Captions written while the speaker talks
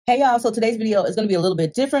Hey y'all, so today's video is going to be a little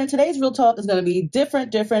bit different. Today's real talk is going to be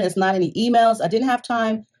different. It's not any emails. I didn't have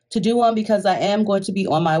time to do one because I am going to be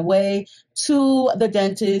on my way to the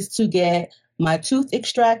dentist to get my tooth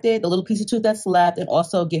extracted, the little piece of tooth that's left, and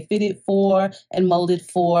also get fitted for and molded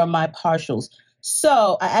for my partials.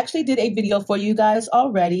 So I actually did a video for you guys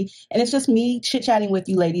already, and it's just me chit-chatting with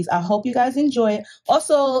you ladies. I hope you guys enjoy it.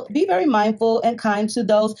 Also, be very mindful and kind to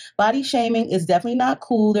those. Body shaming is definitely not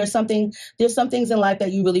cool. There's some things in life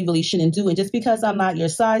that you really shouldn't do. And just because I'm not your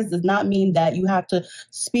size does not mean that you have to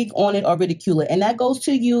speak on it or ridicule it. And that goes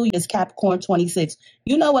to you, is Capricorn 26.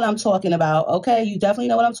 You know what I'm talking about, okay? You definitely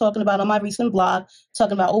know what I'm talking about on my recent blog,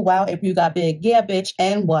 talking about, oh, wow, April, you got big. Yeah, bitch,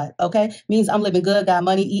 and what, okay? Means I'm living good, got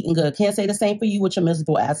money, eating good. Can't say the same for you with your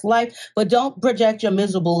miserable ass life, but don't project your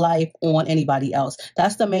miserable life on anybody else.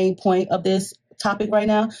 That's the main point of this topic right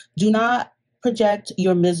now. Do not project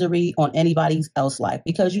your misery on anybody else's life.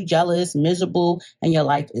 Because you jealous, miserable, and your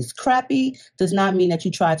life is crappy does not mean that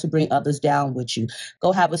you try to bring others down with you.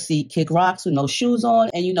 Go have a seat, kick rocks with no shoes on,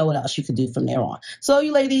 and you know what else you could do from there on. So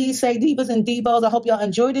you ladies, say divas and divos, I hope y'all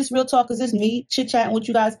enjoy this real talk, because it's me chit-chatting with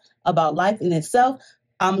you guys about life in itself.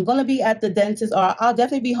 I'm going to be at the dentist, or I'll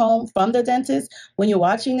definitely be home from the dentist when you're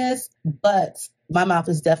watching this, but my mouth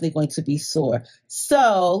is definitely going to be sore.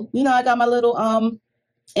 So, you know, I got my little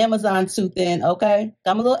Amazon tooth in, okay?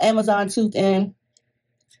 Got my little Amazon tooth in.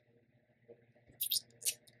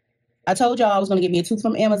 I told y'all I was going to get me a tooth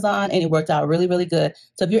from Amazon, and it worked out really good.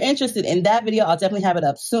 So if you're interested in that video, I'll definitely have it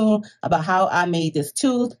up soon about how I made this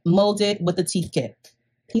tooth molded with the teeth kit.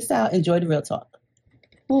 Peace out. Enjoy the real talk.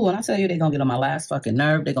 Ooh, when I tell you they're going to get on my last fucking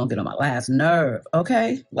nerve, they're going to get on my last nerve,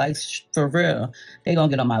 okay? Like, for real. They're going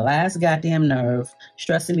to get on my last goddamn nerve,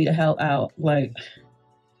 stressing me the hell out. Like,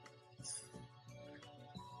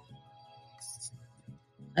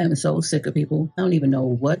 I am so sick of people. I don't even know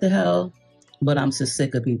what the hell, but I'm just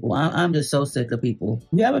sick of people. I'm just so sick of people.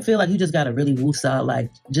 You ever feel like you just got to really woosah, like,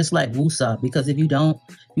 just like woosah? Because if you don't,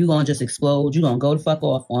 you're going to just explode. You're going to go the fuck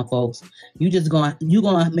off on folks. You're going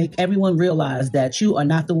to make everyone realize that you are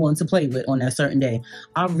not the one to play with on that certain day.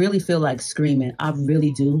 I really feel like screaming. I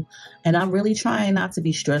really do. And I'm really trying not to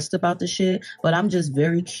be stressed about the shit, but I'm just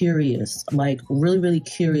very curious, like really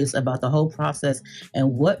curious about the whole process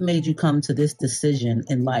and what made you come to this decision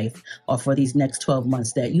in life or for these next 12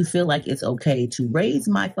 months that you feel like it's okay to raise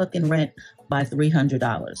my fucking rent by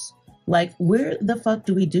 $300. Like, where the fuck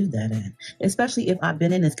do we do that in? Especially if I've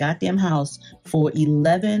been in this goddamn house for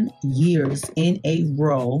 11 years in a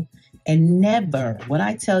row and never, when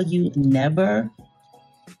I tell you never,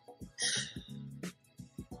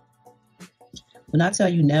 when I tell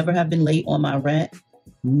you never have been late on my rent,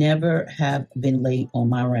 never have been late on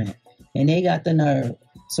my rent. And they got the nerve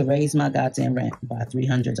to raise my goddamn rent by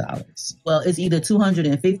 $300. Well, it's either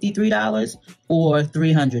 $253 or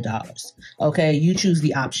 $300. Okay, you choose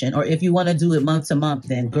the option. Or if you want to do it month to month,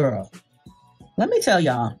 then girl, let me tell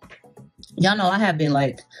y'all know I have been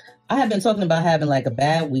talking about having like a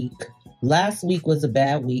bad week. Last week was a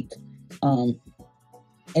bad week. And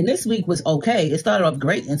this week was okay. It started off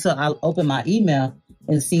great until I opened my email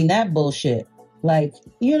and seen that bullshit. Like,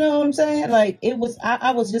 you know what I'm saying? Like, it was,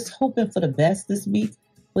 I was just hoping for the best this week.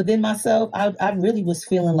 Within myself, I really was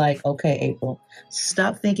feeling like, okay, April,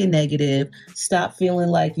 stop thinking negative. Stop feeling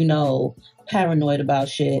like, you know, paranoid about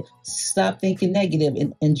shit. Stop thinking negative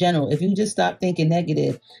in general. If you just stop thinking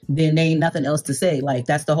negative, then there ain't nothing else to say. Like,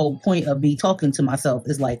 that's the whole point of me talking to myself,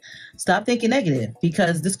 is like, stop thinking negative,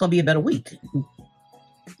 because this is going to be a better week.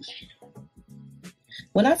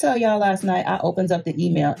 When I tell y'all last night, I opened up the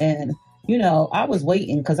email and, you know, I was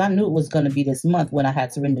waiting because I knew it was going to be this month when I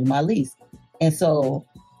had to renew my lease. And so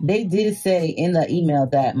they did say in the email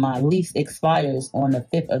that my lease expires on the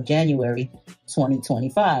 5th of January,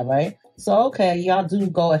 2025, right? So, okay, y'all do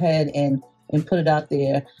go ahead and put it out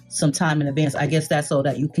there some time in advance. I guess that's so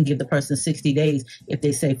that you can give the person 60 days if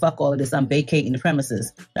they say, fuck all of this, I'm vacating the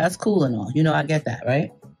premises. That's cool and all. You know, I get that,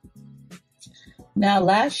 right? Now,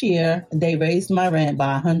 last year, they raised my rent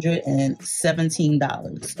by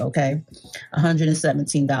 $117, okay?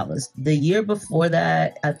 $117. The year before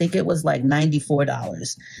that, I think it was like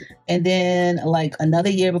 $94. And then, like, another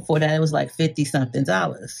year before that, it was like $50-something,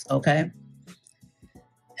 okay?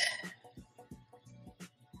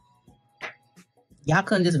 Y'all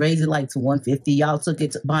couldn't just raise it like to $150. Y'all took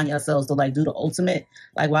it upon yourselves to like do the ultimate.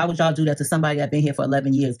 Like, why would y'all do that to somebody that been here for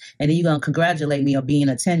 11 years? And then you're going to congratulate me on being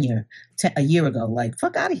a year ago. Like,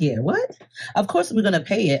 fuck out of here. What? Of course we're going to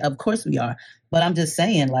pay it. Of course we are. But I'm just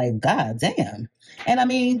saying, like, God damn. And I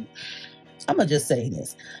mean, I'm going to just say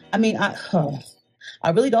this. I mean, I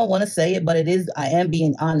really don't want to say it, but it is, I am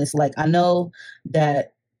being honest. Like, I know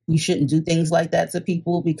that, you shouldn't do things like that to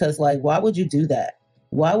people, because like, why would you do that?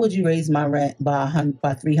 Why would you raise my rent by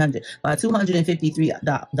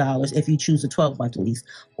 $253 if you choose a 12-month lease,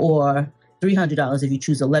 or $300 if you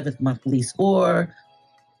choose 11th-month lease, or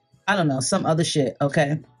I don't know, some other shit?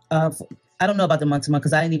 Okay. I don't know about the month to month,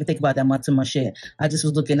 because I didn't even think about that month to month shit. I just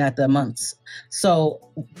was looking at the months. So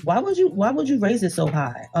why would you raise it so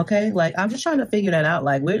high? Okay. Like, I'm just trying to figure that out.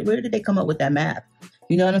 Like, where did they come up with that math?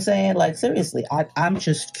 You know what I'm saying? Like, seriously, I'm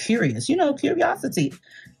just curious, curiosity.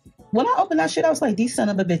 When I opened that shit, I was like, these son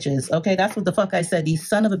of a bitches. Okay. That's what the fuck I said. These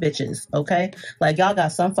son of a bitches. Okay. Like, y'all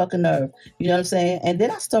got some fucking nerve. You know what I'm saying? And then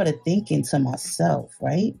I started thinking to myself,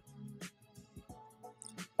 right?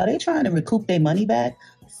 Are they trying to recoup their money back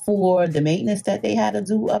for the maintenance that they had to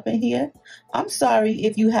do up in here? I'm sorry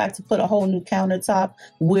if you had to put a whole new countertop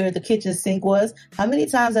where the kitchen sink was. How many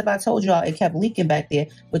times have I told y'all it kept leaking back there?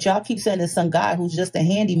 But y'all keep saying there's some guy who's just a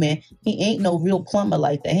handyman. He ain't no real plumber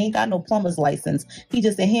like that. He ain't got no plumber's license. He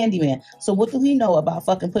just a handyman. So what do we know about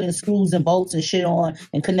fucking putting screws and bolts and shit on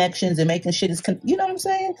and connections and making shit you know what I'm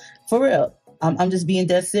saying? For real. I'm just being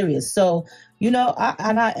dead serious. So,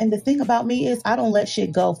 and the thing about me is I don't let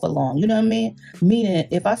shit go for long. You know what I mean? Meaning,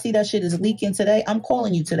 if I see that shit is leaking today, I'm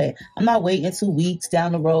calling you today. I'm not waiting 2 weeks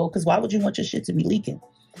down the road, because why would you want your shit to be leaking?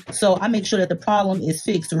 So I make sure that the problem is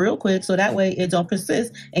fixed real quick, so that way it don't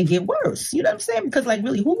persist and get worse. You know what I'm saying? Because like,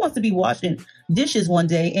 really, who wants to be washing dishes one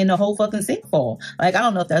day and the whole fucking sink fall? Like, I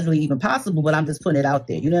don't know if that's really even possible, but I'm just putting it out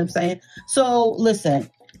there. You know what I'm saying? So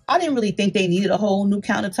listen, I didn't really think they needed a whole new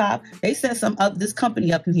countertop. They sent this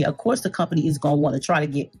company up in here. Of course, the company is going to want to try to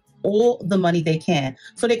get all the money they can.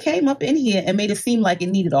 So they came up in here and made it seem like it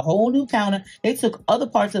needed a whole new counter. They took other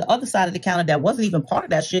parts of the other side of the counter that wasn't even part of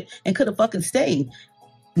that shit and could have fucking stayed.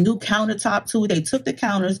 New countertop too. They took the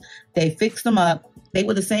counters, they fixed them up. They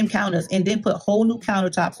were the same counters, and then put whole new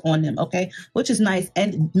countertops on them. Okay. Which is nice.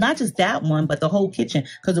 And not just that one, but the whole kitchen.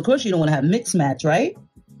 Because of course you don't want to have mix match, right?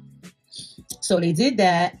 So they did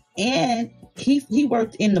that, and he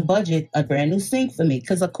worked in the budget a brand new sink for me,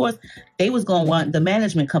 because of course they was going to want, the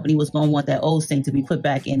management company was going to want that old sink to be put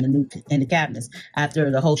back in the cabinets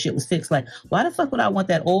after the whole shit was fixed. Like, why the fuck would I want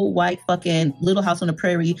that old white fucking Little House on the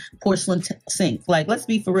Prairie porcelain sink? Like, let's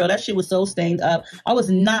be for real, that shit was so stained up. I was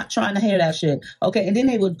not trying to hear that shit. Okay. And then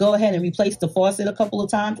they would go ahead and replace the faucet a couple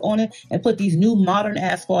of times on it and put these new modern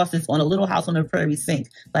ass faucets on a Little House on the Prairie sink.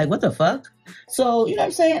 Like, what the fuck? So, you know what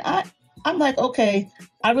I'm saying? I'm like, okay,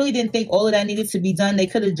 I really didn't think all of that needed to be done. They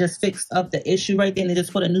could have just fixed up the issue right then and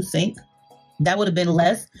just put a new sink. That would have been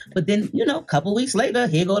less. But then, a couple weeks later,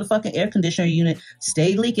 here go the fucking air conditioner unit,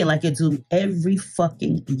 stay leaking like it do every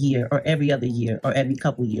fucking year, or every other year, or every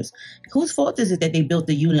couple years. Whose fault is it that they built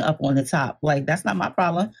the unit up on the top? Like, that's not my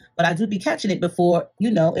problem. But I do be catching it before,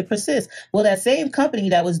 it persists. Well, that same company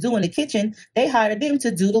that was doing the kitchen, they hired them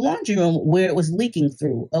to do the laundry room where it was leaking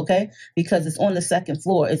through, okay? Because it's on the second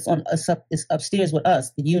floor. It's upstairs with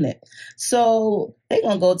us, the unit. So they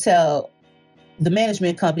gonna go tell the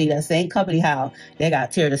management company, that same company, how they got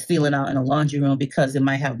to tear the ceiling out in a laundry room because it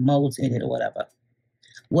might have molds in it or whatever.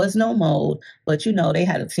 Was no mold, but they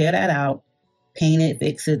had to tear that out, paint it,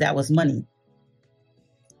 fix it. That was money.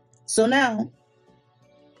 So now,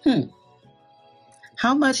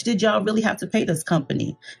 how much did y'all really have to pay this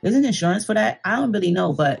company? Isn't insurance for that? I don't really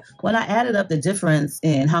know, but when I added up the difference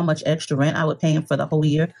in how much extra rent I would pay him for the whole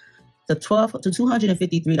year, the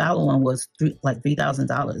 $253 one was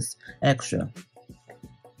 $3,000 extra.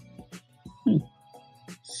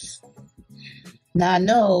 Now I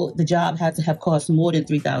know the job had to have cost more than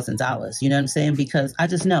 $3,000. You know what I'm saying? Because I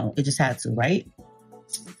just know it just had to, right?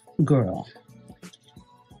 Girl.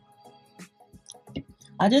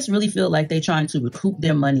 I just really feel like they're trying to recoup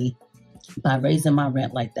their money by raising my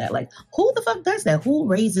rent like that. Like, who the fuck does that? Who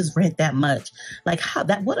raises rent that much? Like,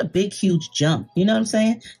 what a big, huge jump. You know what I'm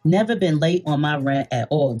saying? Never been late on my rent at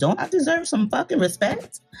all. Don't I deserve some fucking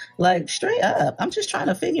respect? Like, straight up. I'm just trying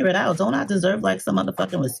to figure it out. Don't I deserve like some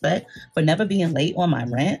motherfucking respect for never being late on my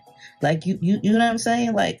rent? Like, you know what I'm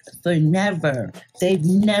saying? Like, they've never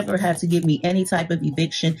had to give me any type of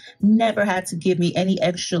eviction, never had to give me any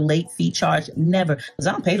extra late fee charge, never. Because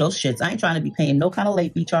I don't pay those shits. I ain't trying to be paying no kind of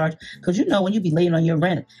late fee charge, because when you be late on your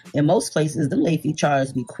rent, in most places, the late fee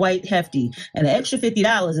charge be quite hefty. And the extra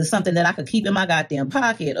 $50 is something that I could keep in my goddamn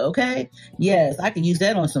pocket, okay? Yes, I could use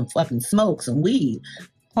that on some fucking smoke, some weed,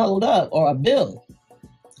 hold up, or a bill.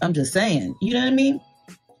 I'm just saying, you know what I mean?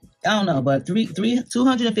 I don't know, but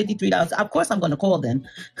 $253. Of course, I'm going to call them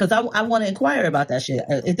because I want to inquire about that shit.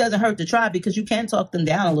 It doesn't hurt to try because you can talk them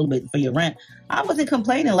down a little bit for your rent. I wasn't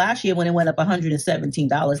complaining last year when it went up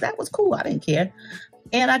 $117. That was cool. I didn't care.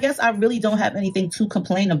 And I guess I really don't have anything to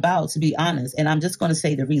complain about, to be honest. And I'm just going to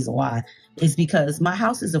say the reason why is because my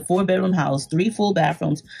house is a 4-bedroom house, 3 full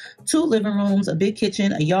bathrooms, 2 living rooms, a big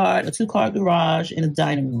kitchen, a yard, a 2-car garage, and a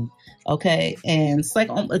dining room. Okay. And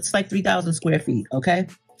it's like 3,000 square feet. Okay.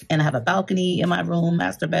 And I have a balcony in my room,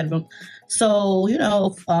 master bedroom. So,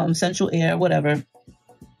 central air, whatever,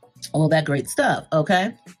 all that great stuff.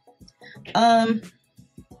 Okay.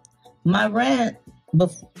 My rent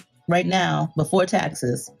right now, before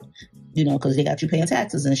taxes, because they got you paying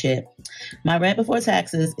taxes and shit. My rent before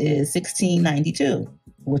taxes is $16.92,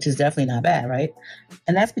 which is definitely not bad, right?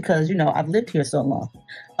 And that's because, I've lived here so long.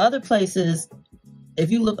 Other places,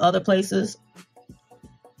 if you look other places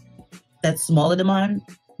that's smaller than mine,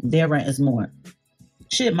 their rent is more.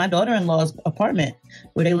 Shit, my daughter-in-law's apartment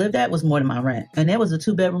where they lived at was more than my rent. And it was a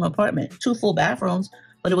 2-bedroom apartment, 2 full bathrooms,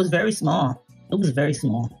 but it was very small. It was very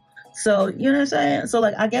small. So, you know what I'm saying? So,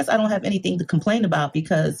 I guess I don't have anything to complain about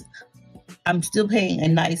because I'm still paying a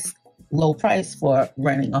nice low price for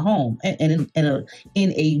renting a home in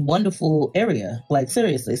a wonderful area,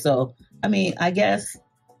 seriously. So, I mean, I guess,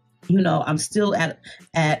 I'm still at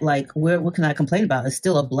what can I complain about? It's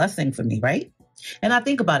still a blessing for me, right? And I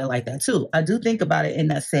think about it like that too. I do think about it in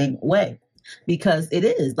that same way. Because it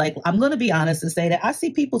is I'm going to be honest and say that I see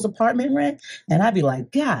people's apartment rent and I'd be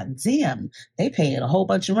like, God damn, they paying a whole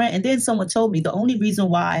bunch of rent. And then someone told me the only reason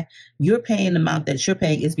why you're paying the amount that you're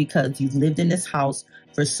paying is because you've lived in this house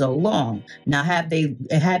for so long. Now, have they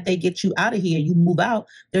get you out of here, you move out,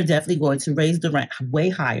 they're definitely going to raise the rent way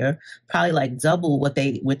higher, probably double what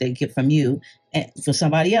they get from you and for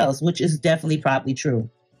somebody else, which is definitely probably true.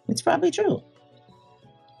 It's probably true.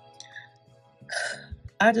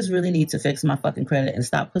 I just really need to fix my fucking credit and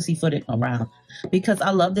stop pussyfooting around because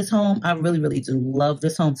I love this home. I really, really do love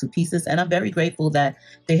this home to pieces. And I'm very grateful that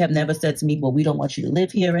they have never said to me, well, we don't want you to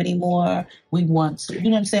live here anymore. We want to, you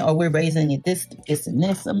know what I'm saying? Or we're raising it this and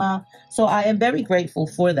this amount. So I am very grateful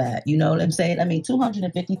for that. You know what I'm saying? I mean,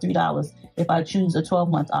 $253 if I choose a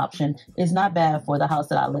 12-month option is not bad for the house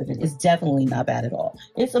that I live in. It's definitely not bad at all.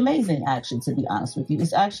 It's amazing, actually, to be honest with you.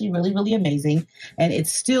 It's actually really, really amazing. And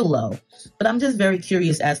it's still low. But I'm just very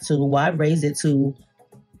curious as to why raise it to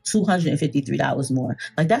 $253 more.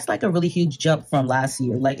 That's a really huge jump from last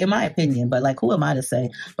year, in my opinion, but who am I to say?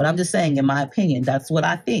 But I'm just saying, in my opinion, that's what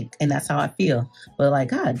I think and that's how I feel. But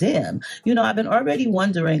God damn, I've been already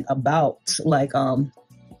wondering about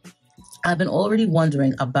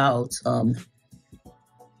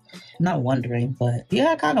not wondering, but yeah,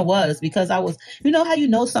 I kind of was because I was,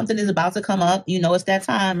 how something is about to come up, it's that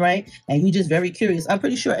time, right? And you just very curious. I'm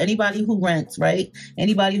pretty sure anybody who rents, right?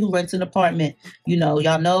 Anybody who rents an apartment,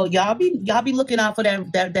 y'all be looking out for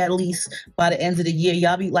that lease by the end of the year.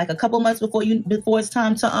 Y'all be a couple months before it's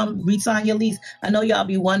time to re-sign your lease. I know y'all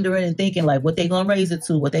be wondering and thinking what they gonna raise it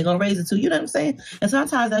to, you know what I'm saying? And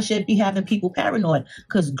sometimes that shit be having people paranoid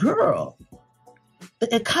because girl,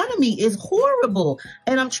 the economy is horrible.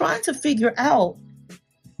 And I'm trying to figure out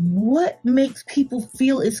what makes people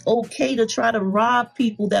feel it's okay to try to rob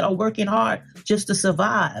people that are working hard just to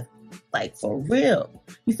survive. For real.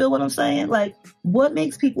 You feel what I'm saying? What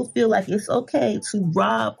makes people feel it's okay to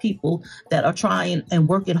rob people that are trying and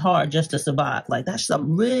working hard just to survive? That's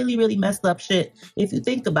some really, really messed up shit if you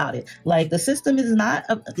think about it. The system is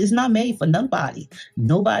not made for nobody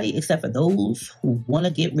except for those who want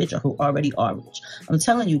to get rich or who already are rich. I'm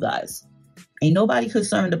telling you guys, ain't nobody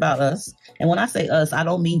concerned about us. And when I say us, I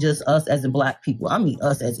don't mean just us as in black people. I mean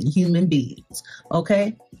us as in human beings.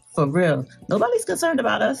 Okay? For real. Nobody's concerned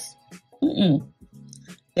about us.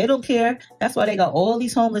 They don't care. That's why they got all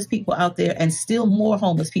these homeless people out there and still more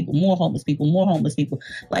homeless people.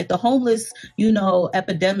 The homeless,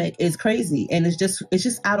 epidemic is crazy and it's just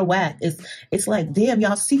out of whack. It's damn,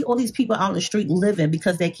 y'all see all these people out on the street living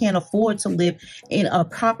because they can't afford to live in a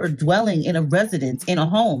proper dwelling, in a residence, in a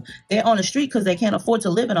home. They're on the street because they can't afford to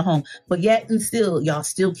live in a home. But yet and still, y'all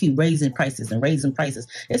still keep raising prices and raising prices.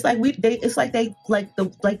 It's they're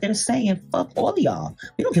saying, fuck all of y'all.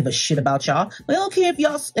 We don't give a shit about y'all. We don't care if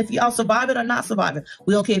y'all survive it or not survive it.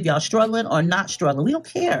 We don't care if y'all struggling or not struggling. We don't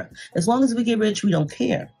care. As long as we get rich, we don't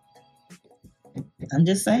care. I'm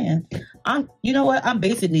just saying. You know what? I'm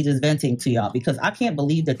basically just venting to y'all because I can't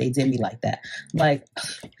believe that they did me like that. Man,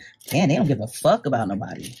 they don't give a fuck about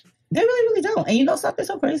nobody. They really, really don't. And something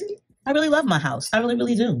so crazy? I really love my house. I really,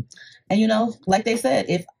 really do. And like they said,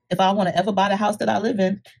 if I want to ever buy the house that I live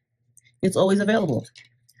in, it's always available.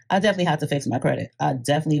 I definitely have to fix my credit. I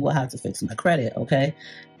definitely will have to fix my credit, okay?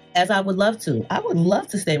 As I would love to. I would love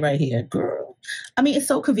to stay right here, girl. I mean, it's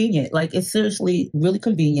so convenient. Like, it's seriously really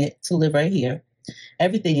convenient to live right here.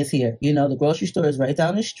 Everything is here. You know, the grocery store is right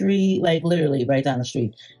down the street, like literally right down the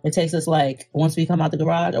street. It takes us like, once we come out the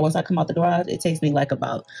garage, or once I come out the garage, it takes me like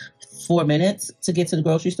about 4 minutes to get to the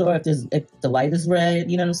grocery store if the light is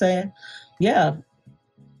red, you know what I'm saying? Yeah.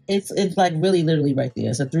 It's like really literally right there.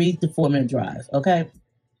 It's a 3 to 4 minute drive, okay?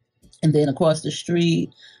 And then across the street,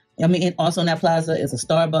 I mean, and also in that plaza is a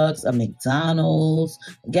Starbucks, a McDonald's,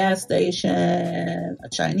 a gas station, a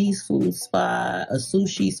Chinese food spot, a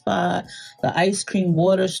sushi spot, the ice cream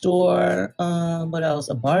water store, what else?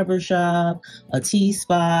 A barber shop, a tea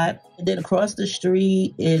spot. And then across the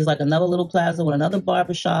street is like another little plaza with another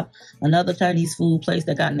barber shop, another Chinese food place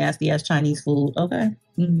that got nasty ass Chinese food, okay?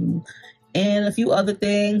 Mm-hmm. And a few other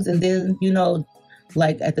things. And then, you know,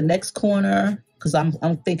 like at the next corner, because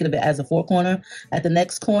I'm thinking of it as a four corner. At the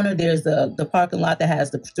next corner, there's the parking lot that has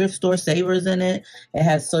the thrift store Savers in it. It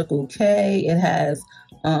has Circle K. It has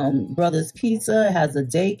Brothers Pizza. It has a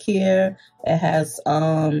daycare. It has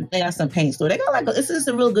they got some paint store. They got like it's just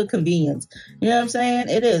a real good convenience. You know what I'm saying?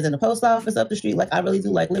 It is. And the post office up the street. Like I really do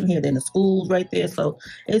like living here. Then the schools right there. So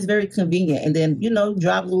it's very convenient. And then, you know,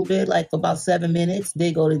 drive a little bit, like for about 7 minutes,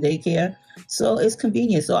 they go to daycare. So it's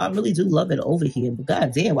convenient. So I really do love it over here. But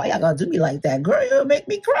goddamn, why y'all gonna do me like that? Girl, you'll make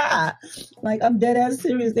me cry. Like I'm dead ass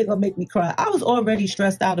serious. They're gonna make me cry. I was already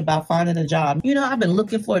stressed out about finding a job. You know, I've been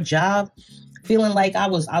looking for a job, feeling like I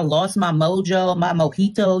lost my mojo, my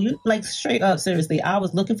mojito. Like straight up, seriously. I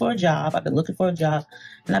was looking for a job. I've been looking for a job.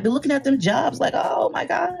 And I've been looking at them jobs like, oh my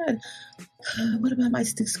God, what about my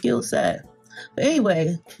skill set? But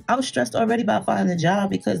anyway, I was stressed already about finding a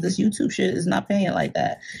job because this YouTube shit is not paying like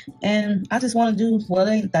that. And I just want to do, well,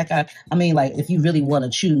 it ain't like I mean, like, if you really want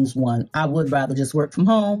to choose one, I would rather just work from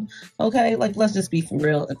home. Okay, like, let's just be for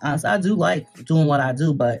real and honest. I do like doing what I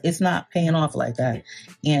do, but it's not paying off like that.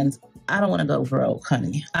 And I don't want to go broke,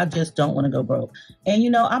 honey. I just don't want to go broke. And, you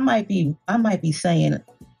know, I might be saying,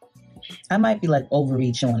 I might be like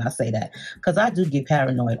overreaching when I say that because I do get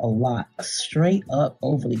paranoid a lot, straight up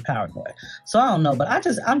overly paranoid. So I don't know, but I'm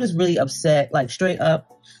just really upset, like straight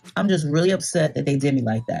up. I'm just really upset that they did me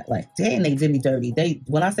like that. Like, dang, they did me dirty.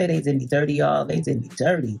 When I say they did me dirty, y'all, they did me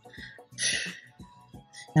dirty.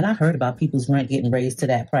 And I heard about people's rent getting raised to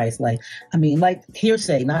that price. Like, I mean, like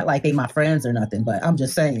hearsay, not like they my friends or nothing, but I'm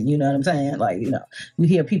just saying, you know what I'm saying? Like, you know, you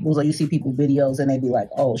hear people's or you see people videos and they be like,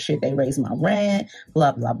 oh shit, they raised my rent,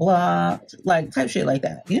 blah, blah, blah. Like type shit like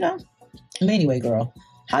that, you know? Anyway, girl,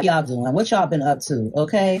 how y'all doing? What y'all been up to?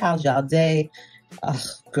 Okay. How's y'all day?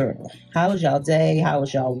 Girl, how was y'all day? How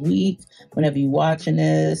was y'all week? Whenever you watching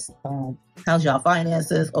this, how's y'all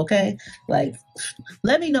finances? Okay, like,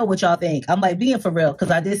 let me know what y'all think. I'm like being for real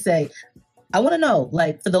because I did say I want to know.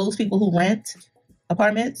 Like for those people who rent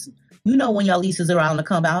apartments, you know when y'all leases are around to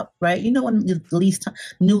come out, right? You know when the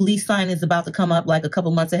new lease sign is about to come up, like a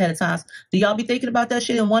couple months ahead of time. Do y'all be thinking about that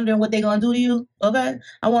shit and wondering what they gonna do to you? Okay,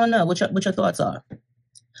 I want to know what your thoughts are.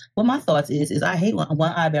 Well, my thoughts is I hate one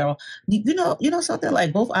eyebrow. You know something,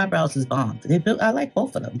 like both eyebrows is bomb. I like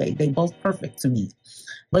both of them. They both perfect to me,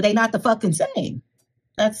 but they not the fucking same.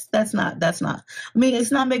 That's not. I mean,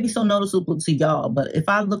 it's not maybe so noticeable to y'all, but if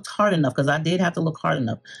I looked hard enough, because I did have to look hard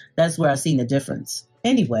enough, that's where I seen the difference.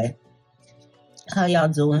 Anyway, how y'all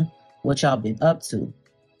doing? What y'all been up to?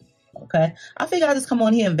 Okay, I figure I'll just come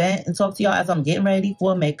on here and vent and talk to y'all as I'm getting ready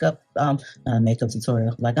for a makeup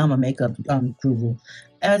tutorial. Like I'm a makeup guru.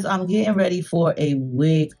 As I'm getting ready for a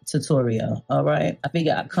wig tutorial, all right? I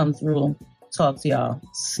figure I'd come through, talk to y'all,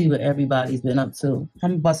 see what everybody's been up to.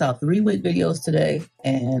 I'm gonna bust out 3 wig videos today,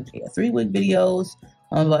 and 3 wig videos.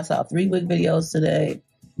 I'm gonna bust out 3 wig videos today,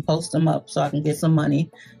 post them up so I can get some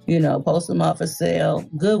money, you know, post them up for sale.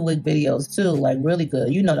 Good wig videos too, like really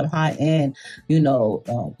good. You know, them high end, you know,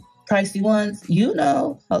 pricey ones, you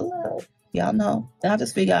know, hello, y'all know. Then I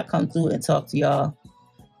just figure I'd come through and talk to y'all.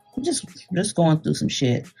 I'm just going through some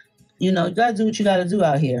shit. You know, you gotta do what you gotta do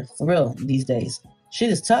out here, for real, these days. Shit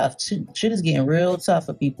is tough. Shit is getting real tough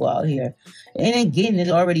for people out here. It ain't getting it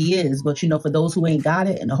already is, but you know, for those who ain't got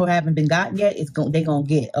it and who haven't been gotten yet, they gonna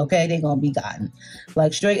get, okay? They gonna be gotten.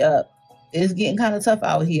 Like straight up, it's getting kind of tough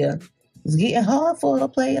out here. It's getting hard for a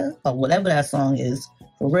player, or whatever that song is,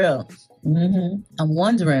 for real. I'm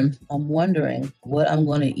wondering what I'm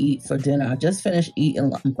gonna eat for dinner. I just finished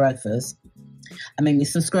eating breakfast. I made me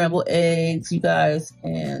some scrambled eggs, you guys,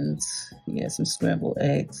 and yeah, some scrambled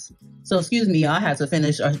eggs. So excuse me, I had to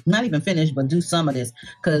finish, or not even finish, but do some of this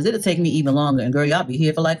because it'll take me even longer. And girl, y'all be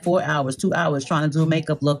here for like 4 hours, 2 hours trying to do a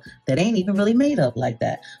makeup look that ain't even really made up like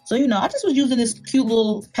that. So, you know, I just was using this cute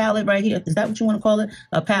little palette right here. Is that what you want to call it?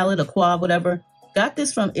 A palette, a quad, whatever. Got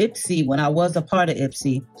this from Ipsy when I was a part of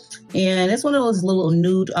Ipsy. And it's one of those little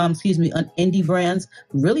nude, indie brands.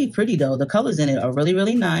 Really pretty though. The colors in it are really,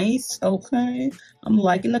 really nice. Okay. I'm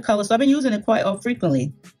liking the color. So I've been using it quite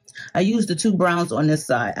frequently. I used the 2 browns on this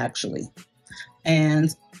side actually.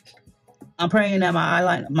 And I'm praying that my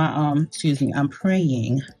eyeliner, I'm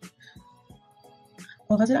praying.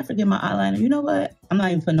 Oh, did I forget my eyeliner? You know what? I'm not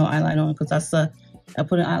even putting no eyeliner on because I suck. I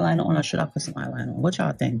put an eyeliner on, or should I put some eyeliner on? What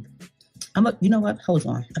y'all think? You know what? Hold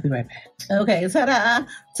on. I'll be right back. Okay, ta-da,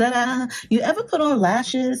 ta-da. You ever put on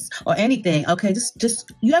lashes or anything? Okay,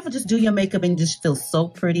 you ever just do your makeup and just feel so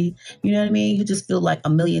pretty? You know what I mean? You just feel like a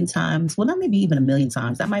million times. Well, not maybe even a million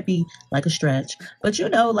times. That might be like a stretch. But you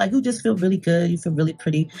know, like you just feel really good. You feel really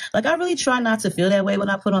pretty. Like I really try not to feel that way when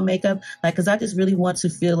I put on makeup. Like, cause I just really want to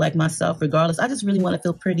feel like myself regardless. I just really want to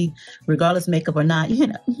feel pretty regardless makeup or not, you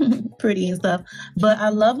know, pretty and stuff. But I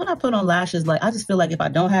love when I put on lashes. Like I just feel like if I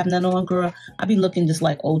don't have none on, girl, I be looking just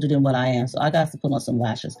like older than what I am. So I got to put on some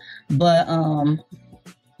lashes. But I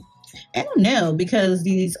don't know, because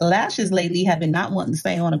these lashes lately have been not wanting to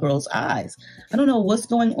stay on a girl's eyes. I don't know what's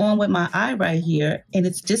going on with my eye right here. And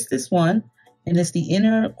it's just this one. And it's the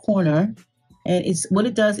inner corner. And it's what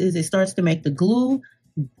it does is it starts to make the glue.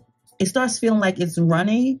 It starts feeling like it's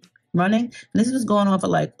running. And this was going on for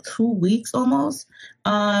like 2 weeks almost.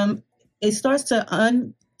 It starts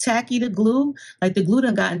to tacky the glue, like the glue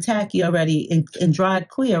done gotten tacky already and dried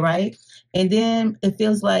clear, right? And then it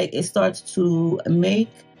feels like it starts to make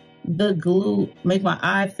my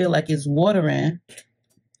eye feel like it's watering.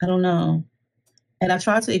 I don't know. And I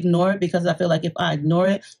try to ignore it because I feel like if I ignore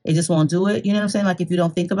it, it just won't do it. You know what I'm saying? Like if you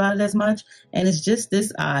don't think about it as much. And it's just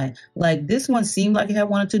this eye. Like this one seemed like it had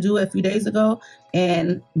wanted to do it a few days ago.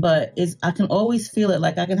 But I can always feel it.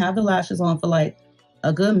 Like I can have the lashes on for like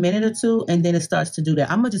a good minute or two, and then it starts to do that.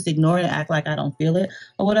 I'm gonna just ignore it and act like I don't feel it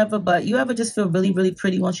or whatever. But you ever just feel really, really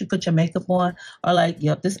pretty once you put your makeup on, or like,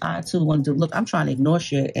 yep, this eye too want to do. Look, I'm trying to ignore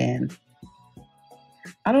shit, and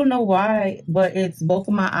I don't know why, but it's both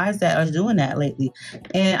of my eyes that are doing that lately.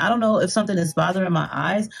 And I don't know if something is bothering my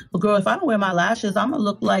eyes. But girl, if I don't wear my lashes, I'm gonna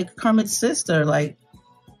look like Kermit's sister. Like,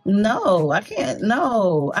 no, I can't.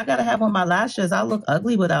 No, I gotta have on my lashes. I look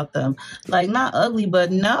ugly without them. Like not ugly,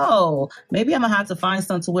 but no. Maybe I'm gonna have to find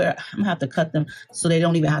some to wear. I'm gonna have to cut them so they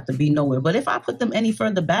don't even have to be nowhere. But if I put them any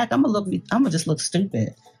further back, I'm gonna just look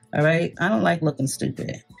stupid. All right. I don't like looking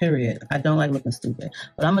stupid. Period. I don't like looking stupid.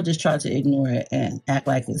 But I'm gonna just try to ignore it and act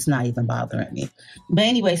like it's not even bothering me. But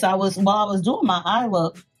anyway, so while I was doing my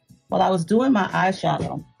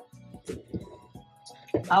eyeshadow,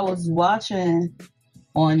 I was watching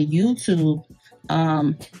on YouTube,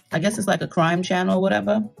 I guess it's like a crime channel or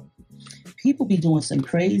whatever. People be doing some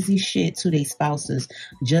crazy shit to their spouses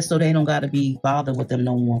just so they don't got to be bothered with them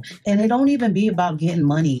no more. And it don't even be about getting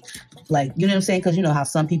money. Like, you know what I'm saying? Because you know how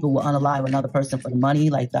some people will unalive another person for the money,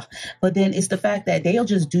 but then it's the fact that they'll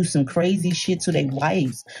just do some crazy shit to their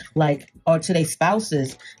wives, like, or to their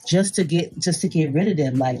spouses just to get rid of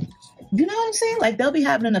them. Like, you know what I'm saying? Like they'll be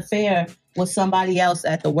having an affair with somebody else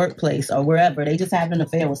at the workplace or wherever. They just have an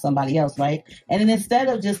affair with somebody else, right? And then instead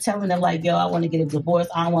of just telling them like, yo, I want to get a divorce,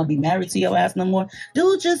 I don't want to be married to your ass no more,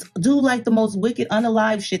 dude, just do like the most wicked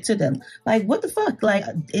unalive shit to them. Like, what the fuck? Like,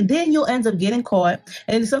 and then you'll end up getting caught.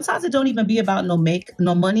 And sometimes it don't even be about no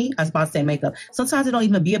money. I was about to say makeup. Sometimes it don't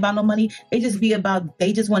even be about no money. It just be about,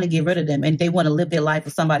 they just want to get rid of them and they want to live their life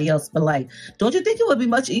with somebody else. But like, don't you think it would be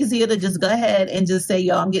much easier to just go ahead and just say,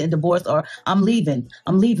 yo, I'm getting divorced, or I'm leaving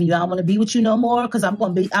you. I don't want to be with you no more because I'm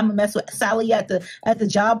gonna mess with Sally at the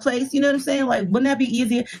job place. You know what I'm saying? Like, wouldn't that be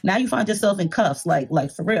easier? Now you find yourself in cuffs, like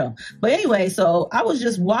for real. But anyway, so I was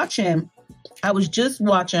just watching.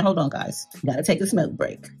 Hold on, guys. Gotta take a smoke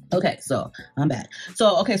break. Okay, so I'm back.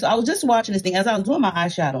 So I was just watching this thing as I was doing my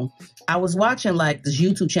eyeshadow. I was watching like this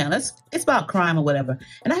YouTube channel. It's about crime or whatever.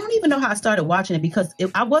 And I don't even know how I started watching it because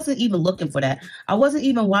I wasn't even looking for that. I wasn't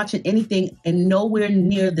even watching anything and nowhere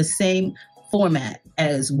near the same format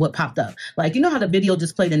as what popped up. Like, you know how the video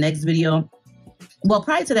just played the next video? Well,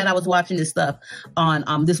 prior to that, I was watching this stuff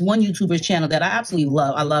on this one YouTuber's channel that I absolutely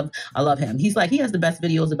love. I love him. He has the best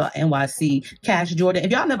videos about NYC. Cash Jordan.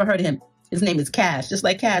 If y'all never heard of him, his name is Cash. Just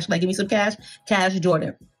like Cash. Like, give me some cash. Cash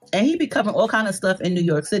Jordan. And he be covering all kind of stuff in New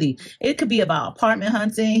York City. It could be about apartment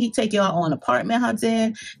hunting. He take y'all on apartment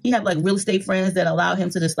hunting. He have like real estate friends that allow him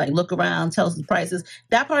to just like look around, tell us the prices.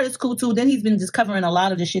 That part is cool too. Then he's been just covering a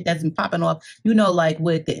lot of the shit that's been popping off, you know, like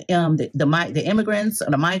with the immigrants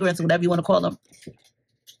or the migrants or whatever you want to call them.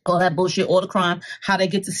 All that bullshit, all the crime, how they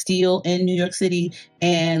get to steal in New York City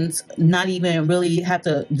and not even really have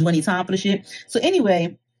to do any time for the shit. So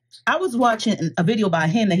anyway, I was watching a video by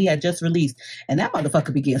him that he had just released, and that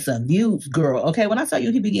motherfucker be getting some views, girl. Okay, when I tell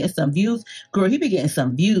you he be getting some views, girl, he be getting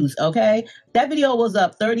some views. Okay, that video was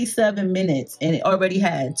up 37 minutes, and it already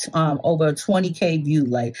had over 20K view.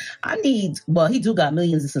 Like, he do got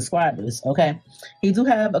millions of subscribers. Okay, he do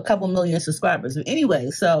have a couple million subscribers. But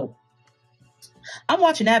anyway, so I'm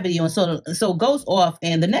watching that video, and so it goes off,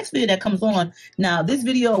 and the next video that comes on, now this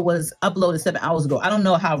video was uploaded 7 hours ago. I don't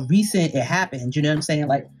know how recent it happened, you know what I'm saying?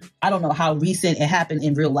 Like, I don't know how recent it happened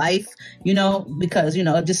in real life, you know, because, you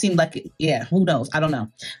know, it just seemed like, yeah, who knows? I don't know.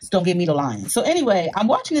 Just don't get me to lying. So anyway, I'm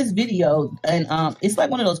watching this video, and it's like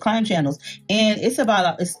one of those crime channels, and it's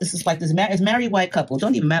about, it's just like this, it's married white couple.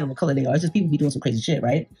 Don't even matter what color they are. It's just people be doing some crazy shit,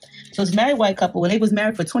 right? So it's married white couple, and they was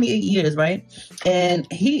married for 28 years, right?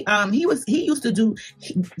 And he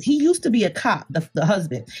used to be a cop, the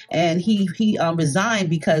husband, and he resigned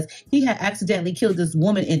because he had accidentally killed this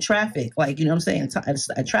woman in traffic, like, you know what I'm saying,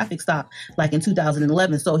 a traffic stop, like in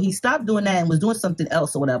 2011. So he stopped doing that and was doing something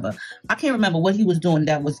else or whatever. I can't remember what he was doing.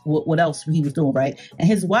 That was what else he was doing, right? And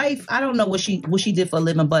his wife, I don't know what she did for a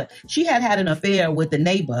living, but she had an affair with the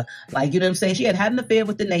neighbor, like, you know what I'm saying? She had an affair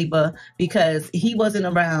with the neighbor because he wasn't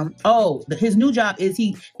around. Oh, his new job is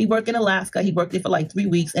he worked in Alaska. He worked there for like 3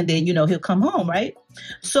 weeks, and then, you know, he'll come home, right?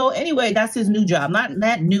 So anyway, that's his new job. Not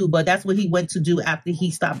that new, but that's what he went to do after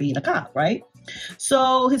he stopped being a cop, right?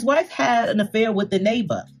 So his wife had an affair with the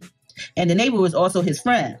neighbor, and the neighbor was also his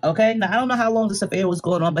friend, okay? Now, I don't know how long this affair was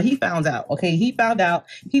going on, but he found out, okay? He found out.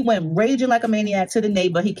 He went raging like a maniac to the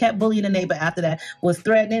neighbor. He kept bullying the neighbor after that, was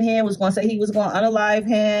threatening him, was going to say he was going to unalive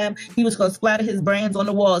him. He was going to splatter his brains on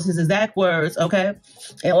the walls, his exact words, okay?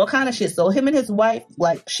 And all kind of shit. So him and his wife,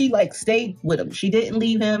 like, she, like, stayed with him. She didn't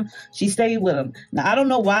leave him. She stayed with him. Now, I don't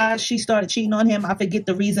know why she started cheating on him. I forget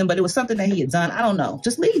the reason, but it was something that he had done. I don't know.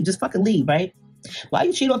 Just leave. Just fucking leave, right? Why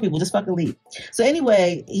you cheat on people? Just fucking leave. So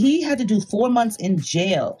anyway, he had to do 4 months in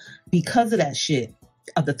jail because of that shit,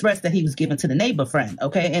 of the threats that he was giving to the neighbor friend,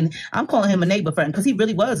 okay? And I'm calling him a neighbor friend because he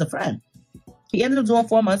really was a friend. He ended up doing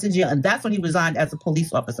 4 months in jail, and that's when he resigned as a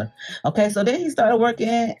police officer, okay? So then he started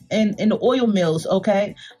working in the oil mills,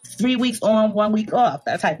 okay? 3 weeks on, 1 week off,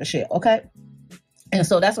 that type of shit, okay? And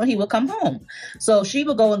so that's when he would come home. So she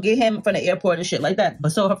would go and get him from the airport and shit like that.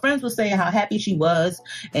 But so her friends were saying how happy she was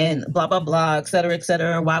and blah, blah, blah, et cetera, et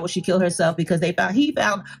cetera. Why would she kill herself? Because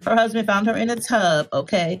her husband found her in a tub,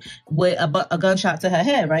 okay, with a gunshot to her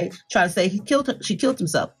head, right? Try to say she killed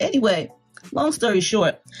himself. Anyway, long story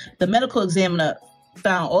short, the medical examiner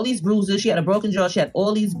found all these bruises. She had a broken jaw. She had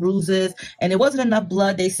all these bruises, and it wasn't enough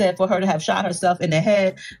blood, they said, for her to have shot herself in the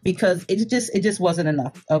head, because it just wasn't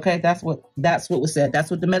enough. Okay, that's what was said. That's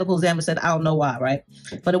what the medical examiner said. I don't know why, right?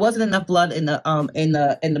 But it wasn't enough blood in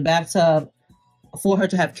the bathtub for her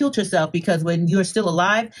to have killed herself, because when you're still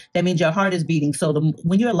alive, that means your heart is beating. So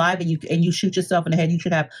when you're alive and you shoot yourself in the head, you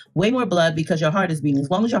should have way more blood because your heart is beating. As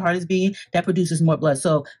long as your heart is beating, that produces more blood.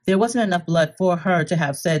 So there wasn't enough blood for her to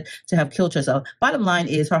have killed herself. Bottom line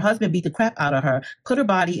is, her husband beat the crap out of her, put her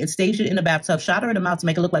body and staged it in the bathtub, shot her in the mouth to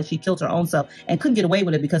make it look like she killed her own self, and couldn't get away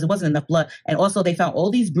with it because it wasn't enough blood. And also they found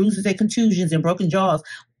all these bruises and contusions and broken jaws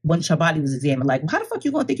once her body was examined. Like, how the fuck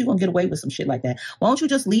you gonna think you're gonna get away with some shit like that? Why don't you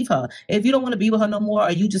just leave her? If you don't want to be with her no more, or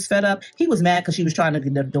you just fed up. He was mad because she was trying to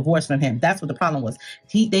get a divorce from him. That's what the problem was.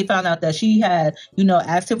 They found out that she had,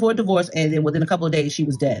 asked him for a divorce, and then within a couple of days she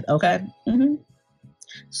was dead. Okay.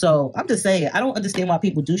 So I'm just saying, I don't understand why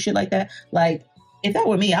people do shit like that. Like, if that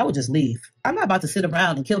were me, I would just leave. I'm not about to sit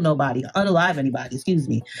around and kill nobody, unalive anybody,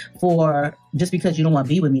 for just because you don't want to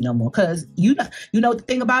be with me no more. Because the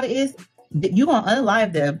thing about it is, you're going to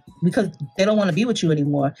unalive them because they don't want to be with you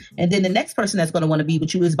anymore. And then the next person that's going to want to be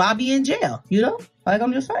with you is Bobby in jail, Like,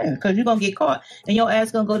 I'm just saying, because you're going to get caught and your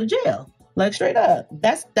ass going to go to jail. Like, straight up.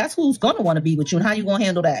 That's who's going to want to be with you, and how you going to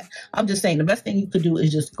handle that. I'm just saying, the best thing you could do is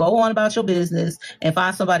just go on about your business and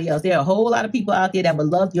find somebody else. There are a whole lot of people out there that would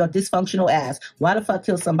love your dysfunctional ass. Why the fuck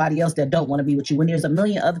kill somebody else that don't want to be with you when there's a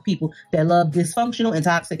million other people that love dysfunctional and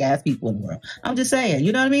toxic ass people in the world? I'm just saying,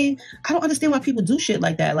 you know what I mean? I don't understand why people do shit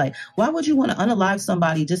like that. Like, why would you want to unalive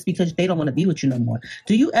somebody just because they don't want to be with you no more?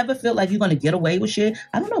 Do you ever feel like you're going to get away with shit?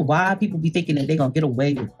 I don't know why people be thinking that they're going to get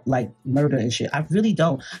away with, like, murder and shit. I really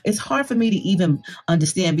don't. It's hard for me me to even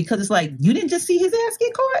understand, because it's like, you didn't just see his ass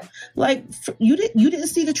get caught. Like, you didn't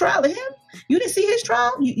see the trial of him. You didn't see his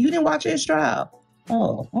trial. You didn't watch his trial.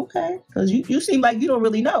 Oh, okay. Because you seem like you don't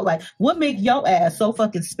really know. Like, what make your ass so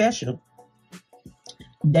fucking special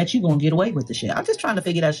that you gonna get away with the shit? I'm just trying to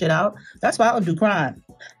figure that shit out. That's why I don't do crime.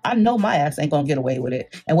 I know my ass ain't gonna get away with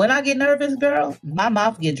it. And when I get nervous, girl, my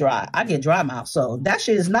mouth get dry. I get dry mouth. So that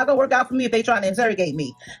shit is not gonna work out for me if they trying to interrogate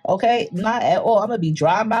me. Okay? Not at all. I'm gonna be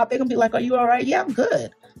dry mouth. They're gonna be like, are you all right? Yeah, I'm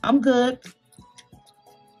good. I'm good.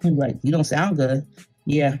 I'm like, you don't sound good.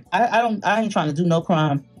 Yeah. I ain't trying to do no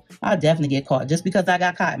crime. I'll definitely get caught just because I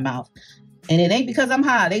got cotton mouth. And it ain't because I'm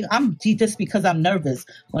high. I'm just because I'm nervous.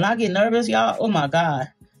 When I get nervous, y'all, oh my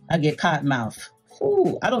God, I get cotton mouth.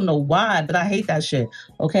 Ooh, I don't know why, but I hate that shit.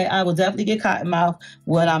 Okay, I will definitely get cotton mouth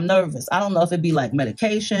when I'm nervous. I don't know if it be like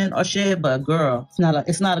medication or shit, but girl,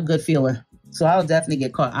 it's not a good feeling. So I'll definitely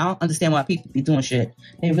get caught. I don't understand why people be doing shit.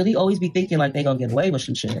 They really always be thinking like they gonna get away with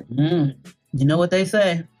some shit. You know what they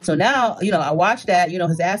say. So now, I watched that,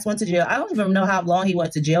 his ass went to jail. I don't even know how long he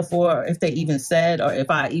went to jail for, or if they even said, or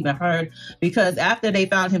if I even heard, because after they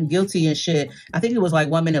found him guilty and shit, I think it was like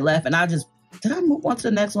 1 minute left. And did I move on to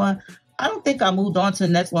the next one? I don't think I moved on to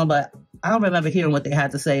the next one, but I don't remember hearing what they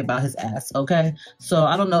had to say about his ass. Okay. So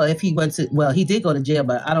I don't know if he he did go to jail,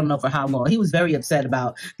 but I don't know for how long. He was very upset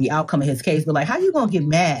about the outcome of his case, but like, how you going to get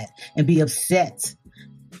mad and be upset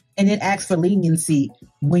and then ask for leniency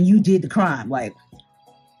when you did the crime? Like,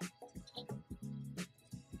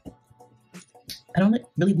 I don't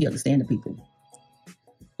really be understanding people.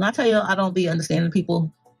 When I tell you I don't be understanding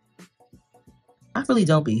people, I really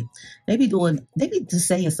don't be. They be just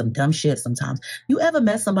saying some dumb shit sometimes. You ever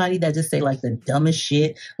met somebody that just say like the dumbest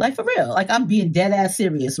shit? Like, for real. Like, I'm being dead ass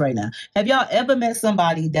serious right now. Have y'all ever met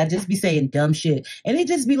somebody that just be saying dumb shit? And it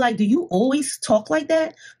just be like, do you always talk like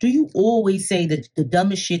that? Do you always say the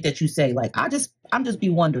dumbest shit that you say? Like, I'm just be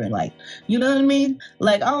wondering, like, you know what I mean?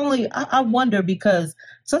 Like, I wonder, because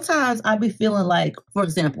sometimes I be feeling like, for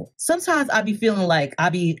example, sometimes I be feeling like I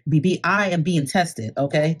am being tested,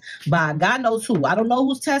 okay? By God knows who. I don't know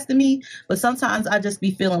who's testing me, but sometimes I just be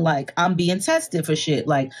feeling like I'm being tested for shit.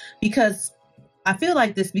 Like, because I feel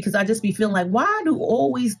like this, because I just be feeling like, why do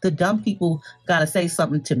always the dumb people gotta say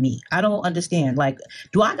something to me? I don't understand. Like,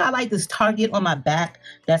 do I got like this target on my back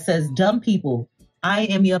that says dumb people, I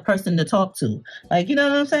am your person to talk to? Like, you know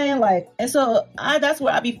what I'm saying? Like, and so that's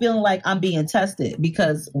where I be feeling like I'm being tested,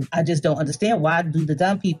 because I just don't understand, why do the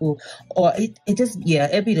dumb people, or it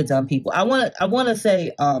be the dumb people. I want to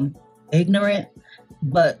say ignorant,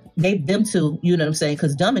 but them two, you know what I'm saying?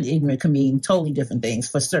 Because dumb and ignorant can mean totally different things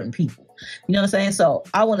for certain people. You know what I'm saying? So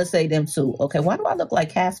I want to say them two. Okay, why do I look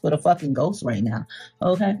like Casper the fucking ghost right now?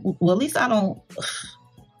 Okay, well, at least I don't.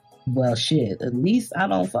 Well, shit, at least I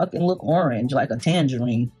don't fucking look orange like a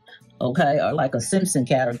tangerine, okay? Or like a Simpson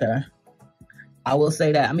character. I will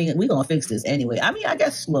say that. I mean, we're going to fix this anyway. I mean, I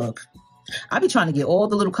guess, look, I be trying to get all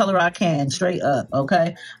the little color I can straight up,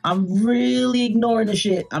 okay? I'm really ignoring the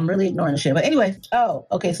shit. But anyway,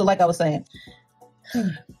 okay, so like I was saying,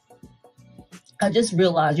 I just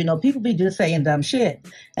realized, people be just saying dumb shit.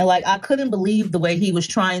 And like, I couldn't believe the way he was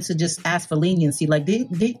trying to just ask for leniency. Like,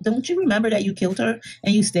 don't you remember that you killed her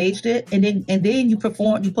and you staged it? And then you put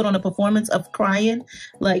on a performance of crying.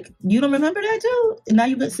 Like, you don't remember that too? And now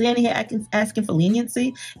you've been standing here asking for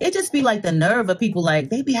leniency. It just be like the nerve of people. Like,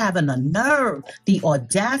 they be having a nerve, the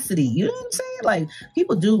audacity. You know what I'm saying? Like,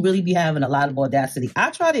 people do really be having a lot of audacity. I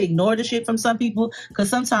try to ignore the shit from some people, because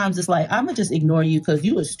sometimes it's like, I'm gonna just ignore you because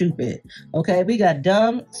you are stupid. Okay? We got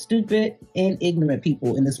dumb, stupid, and ignorant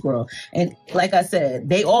people in this world. And like I said,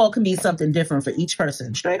 they all can mean something different for each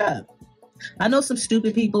person. Straight up. I know some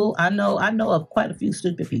stupid people. I know of quite a few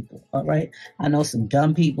stupid people. All right. I know some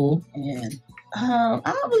dumb people, and I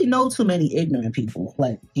don't really know too many ignorant people.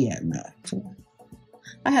 Like, yeah, no.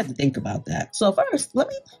 I had to think about that. So first,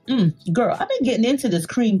 girl, I've been getting into this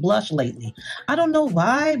cream blush lately. I don't know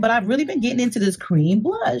why, but I've really been getting into this cream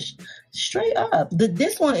blush. Straight up.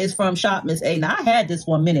 This one is from Shop Miss A. Now, I had this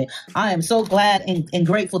 1 minute. I am so glad and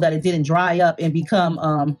grateful that it didn't dry up and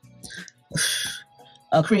become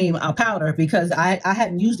a cream powder, because I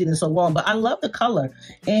hadn't used it in so long. But I love the color.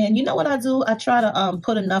 And you know what I do? I try to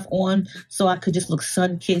put enough on so I could just look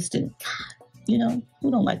sun-kissed, and who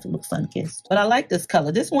don't like to look sun-kissed? But I like this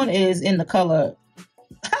color. This one is in the color.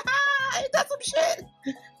 Ain't that some shit?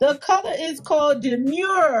 The color is called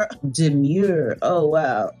Demure. Demure. Oh,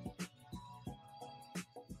 wow.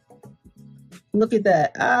 Look at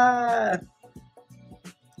that.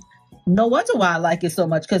 No wonder why I like it so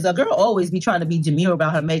much, because a girl always be trying to be demure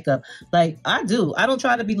about her makeup. Like, I do. I don't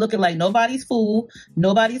try to be looking like nobody's fool,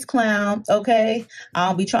 nobody's clown, okay? I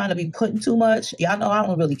don't be trying to be putting too much. Y'all know I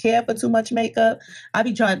don't really care for too much makeup. I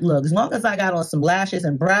be trying to look, as long as I got on some lashes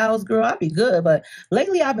and brows, girl, I be good. But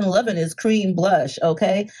lately I've been loving this cream blush,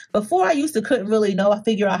 okay? Before I used to couldn't really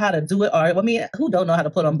figure out how to do it. Or, I mean, who don't know how to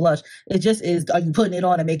put on blush? It just is, are you putting it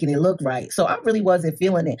on and making it look right? So I really wasn't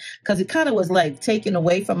feeling it, because it kind of was like taken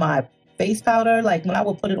away from my face powder. Like when I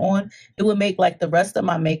would put it on, it would make like the rest of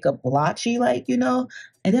my makeup blotchy, like,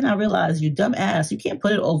 and then I realized, you dumb ass, you can't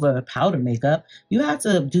put it over powder makeup. You have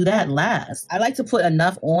to do that last. I like to put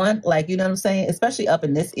enough on, like, you know what I'm saying? Especially up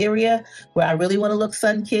in this area where I really want to look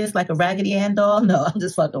sun-kissed like a Raggedy Ann doll. No, I'm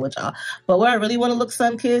just fucking with y'all. But where I really want to look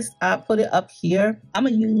sun-kissed, I put it up here. I'm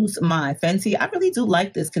going to use my Fenty. I really do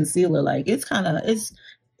like this concealer. Like, it's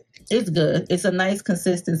good. It's a nice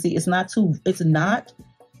consistency. It's not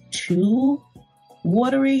too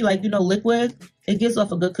watery, like, liquid. It gives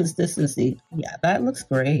off a good consistency. Yeah, that looks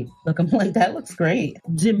great. Look, I'm like, that looks great.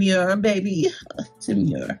 Demure, baby.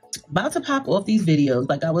 Demure. About to pop off these videos,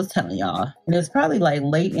 like I was telling y'all. And it's probably like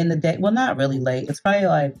late in the day. Well, not really late. It's probably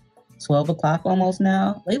like 12 o'clock almost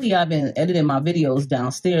now. Lately, I've been editing my videos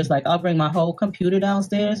downstairs. Like, I'll bring my whole computer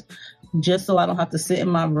downstairs just so I don't have to sit in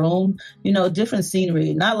my room. Different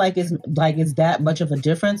scenery. Not like it's that much of a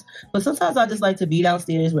difference, but sometimes I just like to be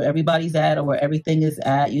downstairs where everybody's at or where everything is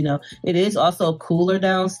at. It is also cooler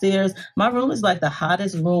downstairs. My room is like the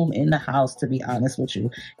hottest room in the house, to be honest with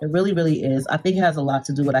you. It really, really is. I think it has a lot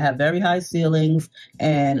to do with I have very high ceilings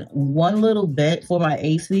and one little vent for my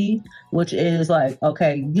AC, which is like,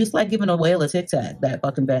 okay, just like giving a whale a Tic Tac, that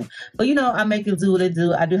fucking vent. But I make it do what it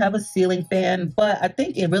do. I do have a ceiling fan, but I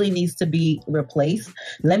think it really needs to be replaced.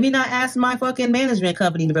 Let me not ask my fucking management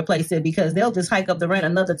company to replace it, because they'll just hike up the rent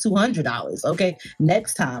another $200, okay,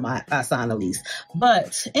 next time I sign a lease.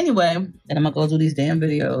 But anyway, and I'm gonna go do these damn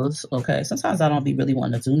videos, okay? Sometimes I don't be really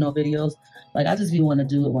wanting to do no videos. Like, I just be wanting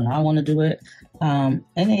to do it when I want to do it. And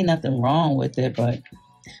ain't nothing wrong with it, but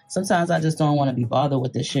sometimes I just don't want to be bothered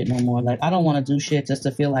with this shit no more. Like, I don't want to do shit just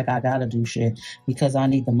to feel like I gotta do shit because I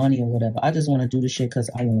need the money or whatever. I just want to do the shit because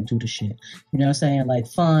I want to do the shit. You know what I'm saying? Like,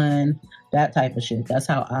 fun, that type of shit. That's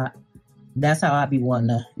how I be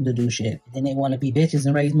wanting to do shit. And they want to be bitches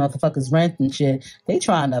and raise motherfuckers rent and shit. They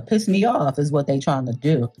trying to piss me off is what they trying to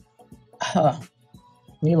do.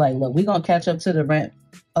 They like, look, we gonna catch up to the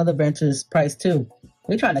other renters' price too.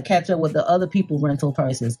 We're trying to catch up with the other people's rental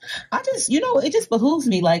prices. I just, it just behooves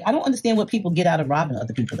me. Like, I don't understand what people get out of robbing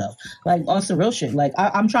other people, though. Like, on some real shit. Like,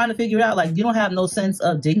 I'm trying to figure out, like, you don't have no sense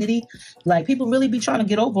of dignity. Like, people really be trying to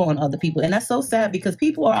get over on other people. And that's so sad, because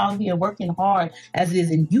people are out here working hard as it is.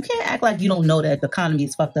 And you can't act like you don't know that the economy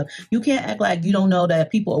is fucked up. You can't act like you don't know that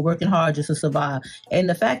people are working hard just to survive. And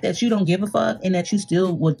the fact that you don't give a fuck and that you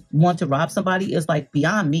still would want to rob somebody is, like,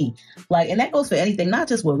 beyond me. Like, and that goes for anything, not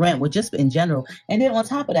just with rent, but just in general. And then on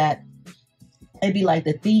top of that, it'd be like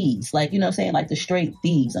the thieves, like, you know what I'm saying? Like the straight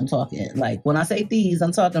thieves, I'm talking. Like, when I say thieves,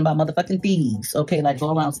 I'm talking about motherfucking thieves, okay? Like,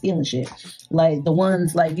 go around stealing shit. Like, the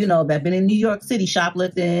ones, like, that been in New York City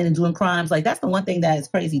shoplifting and doing crimes. Like, that's the one thing that is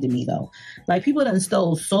crazy to me, though. Like, people done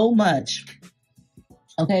stole so much.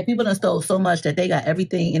 Okay, people done stole so much that they got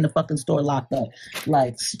everything in the fucking store locked up.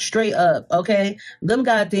 Like, straight up, okay? Them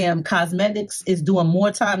goddamn cosmetics is doing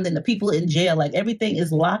more time than the people in jail. Like, everything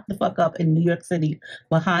is locked the fuck up in New York City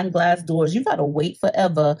behind glass doors. You gotta wait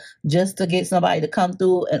forever just to get somebody to come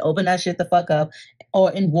through and open that shit the fuck up.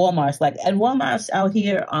 Or in Walmarts. Like, at Walmarts out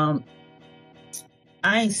here,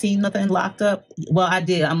 I ain't seen nothing locked up. Well, I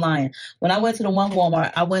did. I'm lying. When I went to the one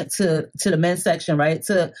Walmart, I went to the men's section, right,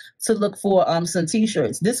 to look for some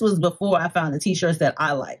T-shirts. This was before I found the T-shirts that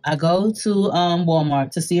I like. I go to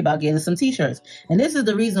Walmart to see about getting some T-shirts. And this is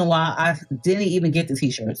the reason why I didn't even get the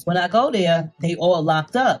T-shirts. When I go there, they all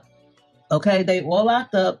locked up. Okay? They all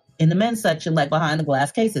locked up in the men's section, like behind the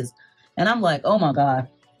glass cases. And I'm like, oh my God.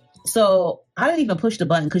 So I didn't even push the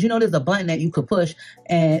button, because there's a button that you could push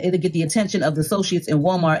and it'll get the attention of the associates in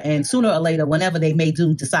Walmart, and sooner or later, whenever they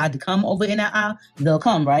decide to come over in that aisle, they'll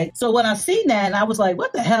come, right? So when I seen that, and I was like,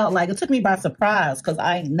 what the hell? Like, it took me by surprise, because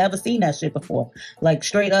I ain't never seen that shit before. Like,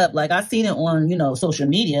 straight up, like, I seen it on, social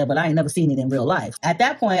media, but I ain't never seen it in real life. At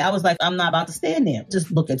that point, I was like, I'm not about to stand there.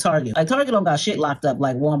 Just look at Target. Like, Target don't got shit locked up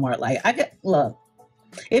like Walmart. Like, look,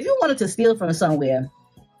 if you wanted to steal from somewhere,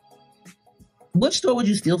 which store would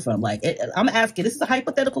you steal from? Like, I'm asking, this is a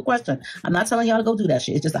hypothetical question. I'm not telling y'all to go do that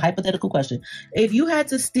shit. It's just a hypothetical question. If you had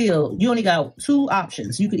to steal, you only got two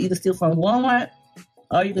options. You could either steal from Walmart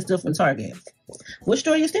or you could steal from Target. Which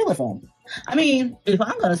store are you stealing from? I mean, if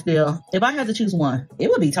I'm gonna steal, if I had to choose one, it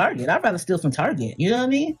would be Target. I'd rather steal from Target. You know what I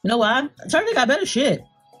mean? You know why? Target got better shit.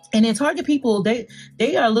 And then Target people, they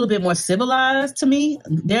are a little bit more civilized to me.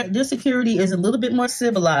 Their security is a little bit more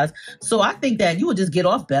civilized. So I think that you would just get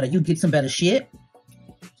off better. You get some better shit.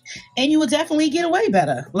 And you would definitely get away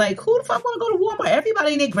better. Like, who the fuck want to go to Walmart?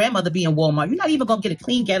 Everybody and their grandmother be in Walmart. You're not even going to get a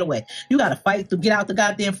clean getaway. You got to fight to get out the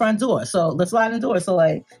goddamn front door. So the sliding door. So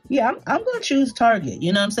like, yeah, I'm going to choose Target.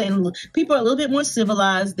 You know what I'm saying? People are a little bit more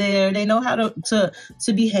civilized there. They know how to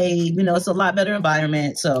behave. You know, it's a lot better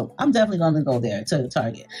environment. So I'm definitely going to go there to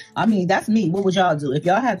Target. I mean, that's me. What would y'all do? If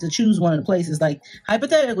y'all had to choose one of the places, like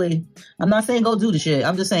hypothetically, I'm not saying go do the shit.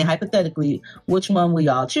 I'm just saying hypothetically, which one will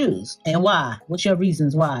y'all choose and why? What's your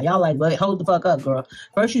reasons why? Y'all like, wait, hold the fuck up, girl.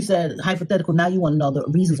 First you said hypothetical, now you want to know the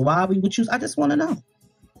reasons why we would choose. I just want to know.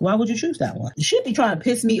 Why would you choose that one? Shit be trying to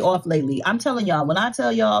piss me off lately. I'm telling y'all, when I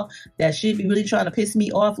tell y'all that shit be really trying to piss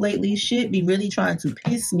me off lately, shit be really trying to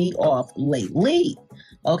piss me off lately.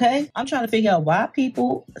 Okay? I'm trying to figure out why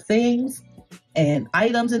people, things, and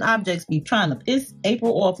items and objects be trying to piss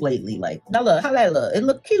April off lately. Like, now look, how that look? It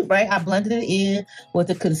look cute, right? I blended it in with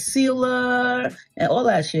the concealer and all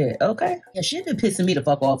that shit, okay? Yeah, shit been pissing me the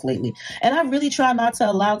fuck off lately. And I really try not to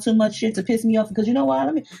allow too much shit to piss me off because you know why?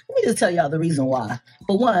 Let me just tell y'all the reason why.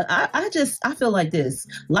 For one, I feel like this.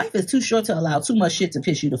 Life is too short to allow too much shit to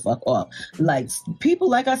piss you the fuck off. Like, people,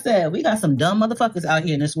 like I said, we got some dumb motherfuckers out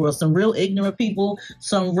here in this world. Some real ignorant people,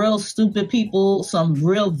 some real stupid people, some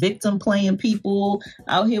real victim playing people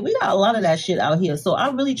out here. We got a lot of that shit out here. So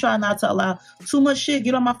I really try not to allow too much shit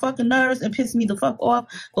get on my fucking nerves and piss me the fuck off.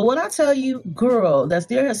 But when I tell you, girl, that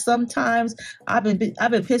there are sometimes I've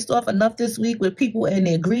been pissed off enough this week with people and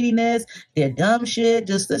their greediness, their dumb shit,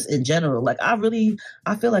 just this in general. Like I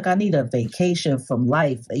feel like I need a vacation from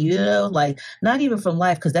life, you know, like not even from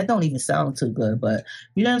life, because that don't even sound too good, but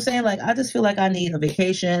you know what I'm saying? Like I just feel like I need a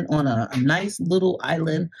vacation on a nice little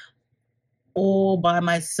island all by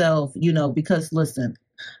myself, you know, because listen,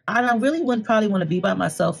 I really wouldn't probably want to be by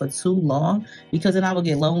myself for too long because then I would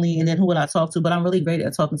get lonely and then who would I talk to? But I'm really great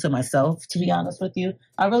at talking to myself, to be honest with you.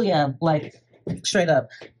 I really am, like, straight up.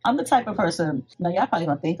 I'm the type of person, now y'all probably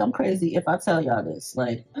gonna think I'm crazy if I tell y'all this.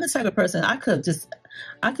 Like, I'm the type of person I could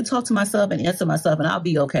talk to myself and answer myself and I'll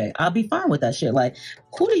be okay. I'll be fine with that shit. Like,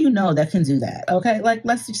 who do you know that can do that? Okay, like,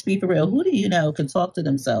 let's just be for real. Who do you know can talk to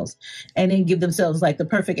themselves and then give themselves like the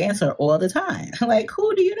perfect answer all the time? Like,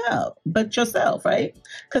 who do you know but yourself, right?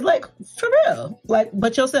 Because like, for real, like,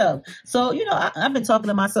 but yourself. So, you know, I've been talking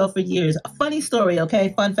to myself for years. A funny story,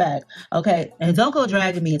 okay? Fun fact, okay? And don't go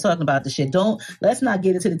dragging me and talking about the shit. Let's not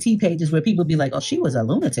get into the T pages where people be like, oh, she was a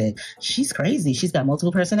lunatic. She's crazy. She's got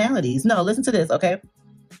multiple personalities. No, listen to this, okay?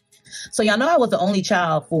 So y'all know I was the only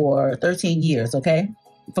child for 13 years, okay?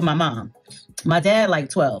 For my mom. My dad, like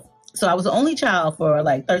 12. So I was the only child for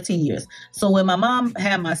like 13 years. So when my mom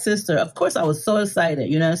had my sister, of course I was so excited,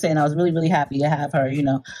 you know what I'm saying? I was really, really happy to have her, you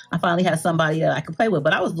know. I finally had somebody that I could play with,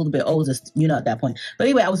 but I was a little bit older, you know, at that point. But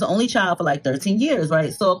anyway, I was the only child for like 13 years,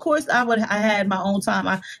 right? So of course I had my own time.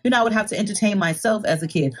 I would have to entertain myself as a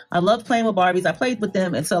kid. I loved playing with Barbies. I played with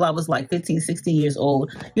them until I was like 15, 16 years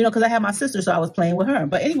old, you know, because I had my sister, so I was playing with her.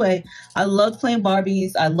 But anyway, I loved playing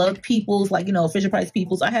Barbies. I loved Peoples, like, you know, Fisher Price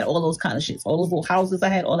Peoples. I had all those kind of shits, all those little houses. I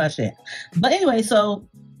had all that shit. But anyway, so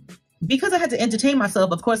because I had to entertain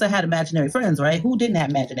myself, of course I had imaginary friends, right? Who didn't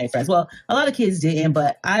have imaginary friends? Well, a lot of kids didn't,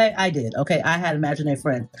 but I did, okay? I had imaginary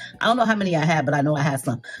friends. I don't know how many I had, but I know I had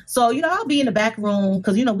some. So, you know, I'll be in the back room,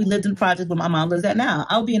 because, you know, we lived in the project where my mom lives at now.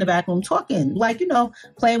 I'll be in the back room talking, like, you know,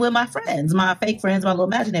 playing with my friends, my fake friends, my little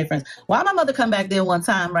imaginary friends. While my mother come back there one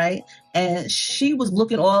time, right? And she was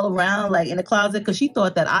looking all around, like in the closet, because she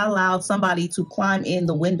thought that I allowed somebody to climb in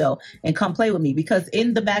the window and come play with me. Because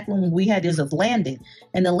in the back room we had, there's a landing.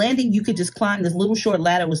 And the landing, you could just climb this little short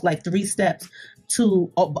ladder, was like 3 steps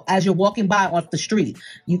to, as you're walking by off the street.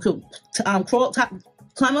 You could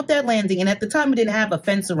climb up that landing. And at the time, it didn't have a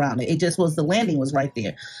fence around it. It just was, the landing was right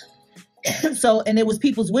there. So, and there was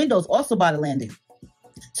people's windows also by the landing.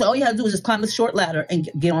 So all you have to do is just climb this short ladder and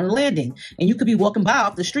get on the landing. And you could be walking by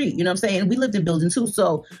off the street. You know what I'm saying? We lived in building 2.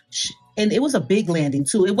 So, and it was a big landing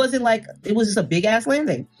too. It wasn't like, it was just a big ass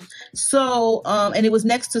landing. So, and it was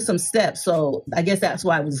next to some steps. So I guess that's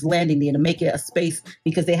why I was landing there, to make it a space,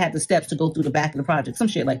 because they had the steps to go through the back of the project. Some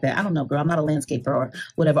shit like that. I don't know, girl. I'm not a landscaper or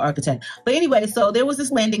whatever architect. But anyway, so there was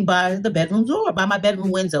this landing by the bedroom door, by my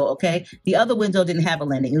bedroom window, okay? The other window didn't have a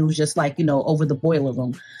landing. It was just like, you know, over the boiler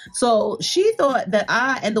room. So she thought that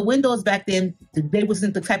and the windows back then, they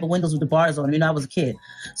wasn't the type of windows with the bars on. You know, I was a kid.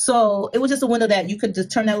 So it was just a window that you could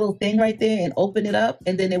just turn that little thing right there and open it up.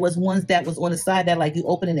 And then there was ones that was on the side that like you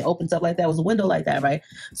open it and it opens up like that. It was a window like that, right?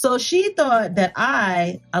 So she thought that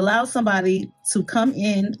I allowed somebody to come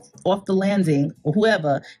in off the landing or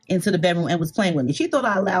whoever into the bedroom and was playing with me. She thought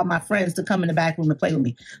I allowed my friends to come in the back room and play with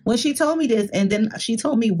me. When she told me this, and then she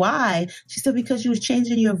told me why, she said, because you was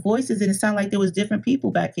changing your voices and it sounded like there was different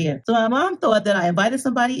people back here. So my mom thought that I invited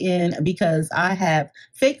somebody in because I have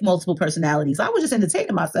fake multiple personalities. I was just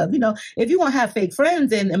entertaining myself. You know, if you want to have fake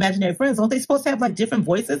friends and imaginary friends, aren't they supposed to have like different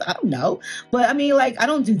voices? I don't know. But I mean, like, I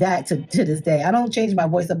don't do that to this day. I don't change my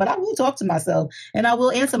voice up, but I will talk to myself and I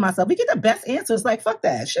will answer myself. We get the best answers. Like, fuck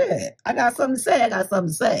that shit. I got something to say. I got something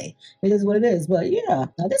to say. It is what it is. But yeah,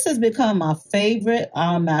 now this has become my favorite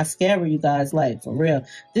mascara, you guys, like, for real.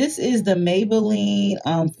 This is the Maybelline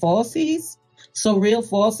Falsies. So Real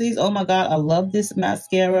Falsies. Oh my God, I love this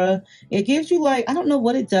mascara. It gives you like, I don't know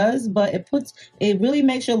what it does, but it really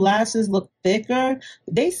makes your lashes look thicker.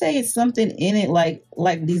 They say it's something in it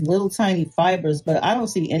like these little tiny fibers, but I don't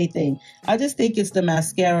see anything. I just think it's the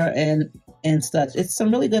mascara and such. It's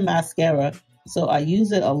some really good mascara. So I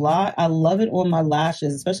use it a lot. I love it on my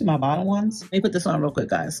lashes, especially my bottom ones. Let me put this on real quick,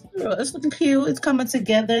 guys. It's looking cute. It's coming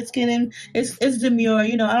together. It's demure.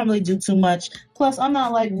 You know, I don't really do too much. Plus, I'm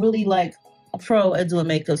not like really like a pro at doing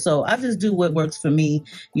makeup, so I just do what works for me,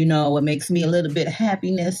 you know, what makes me a little bit of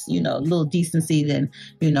happiness, you know, a little decency. Then,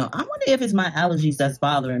 you know, I wonder if it's my allergies that's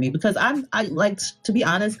bothering me, because I like, to be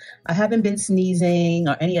honest, I haven't been sneezing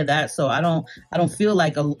or any of that, so I don't feel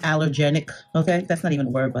like allergenic. Okay, that's not even a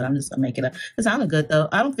word, but I'm just gonna make it up. It sounded good though.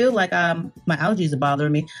 I don't feel like my allergies are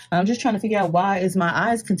bothering me. I'm just trying to figure out why is my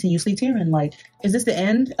eyes continuously tearing. Like, is this the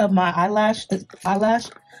end of my eyelash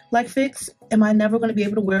like fix? Am I never going to be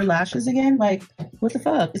able to wear lashes again? Like, what the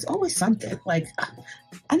fuck? It's always something. Like,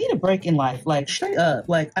 I need a break in life. Like, straight up.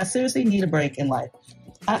 Like, I seriously need a break in life.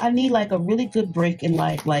 I need like a really good break in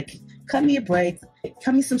life. Like, cut me a break.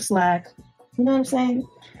 Cut me some slack. You know what I'm saying?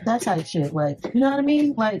 That type of shit. Like, you know what I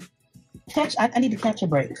mean? Like, I need to catch a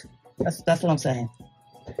break. That's what I'm saying.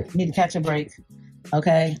 I need to catch a break.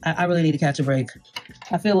 Okay? I really need to catch a break.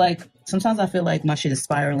 Sometimes I feel like my shit is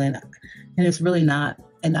spiraling, and it's really not.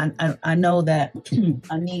 And I know that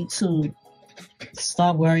I need to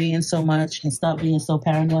stop worrying so much and stop being so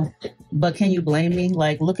paranoid. But can you blame me?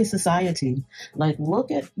 Like, look at society. Like,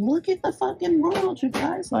 look at the fucking world, you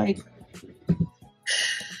guys. Like,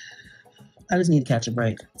 I just need to catch a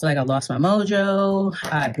break. It's like I lost my mojo.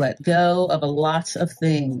 I let go of a lot of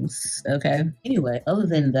things. Okay. Anyway, other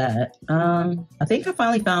than that, I think I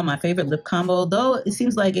finally found my favorite lip combo, though it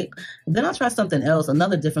seems like it. Then I'll try something else,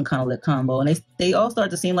 another different kind of lip combo, and they all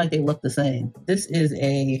start to seem like they look the same. This is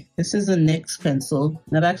a NYX pencil,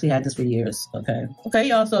 and I've actually had this for years. Okay,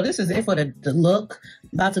 y'all. So this is it for the look.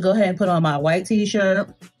 About to go ahead and put on my white t-shirt,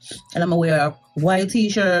 and I'm gonna wear a white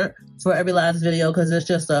t-shirt for every last video because it's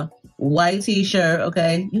just a white t-shirt.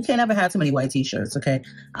 Okay, you can't ever have too many white t-shirts. Okay,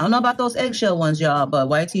 I don't know about those eggshell ones, y'all, but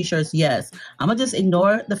white t-shirts, yes. I'm gonna just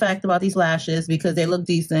ignore the fact about these lashes because they look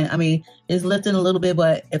decent. I mean, it's lifting a little bit,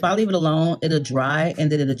 but if I leave it alone, it'll dry,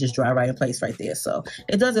 and then it'll just dry right in place right there. So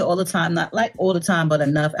it does it all the time, not like all the time, but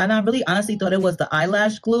enough. And I really honestly thought it was the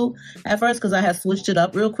eyelash glue at first because I had switched it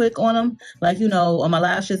up real quick on them, like, you know, on my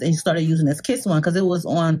lashes, and started using this Kiss one because it was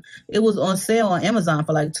on sale on Amazon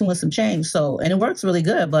for like $2 and some change. So, and it works really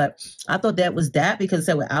good, but I thought that was that because it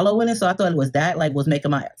said with aloe in it, so I thought it was that, like, was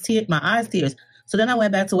making my eyes tears. So then I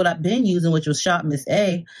went back to what I've been using, which was Shop Miss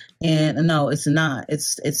A, and no, it's not.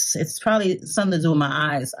 It's probably something to do with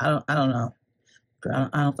my eyes. I don't know.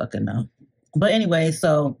 I don't fucking know. But anyway,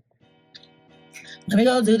 so let me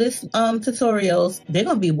go do this tutorials. They're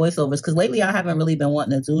gonna be voiceovers because lately I haven't really been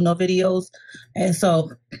wanting to do no videos, and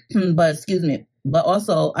so but excuse me. But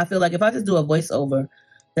also I feel like if I just do a voiceover,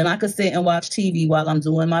 then I could sit and watch TV while I'm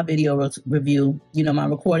doing my video review, you know, my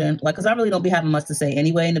recording. Like, because I really don't be having much to say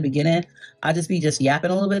anyway in the beginning. I just be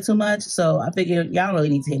yapping a little bit too much. So I figured y'all don't really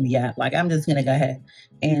need to hear me yap. Like, I'm just going to go ahead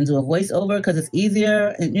and do a voiceover because it's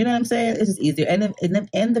easier. And you know what I'm saying? It's just easier. And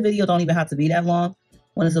the video don't even have to be that long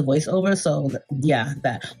when it's a voiceover. So yeah,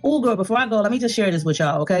 that. Oh, girl, before I go, let me just share this with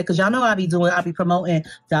y'all, okay? Because y'all know I be promoting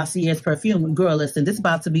Dossier's perfume. Girl, listen, this is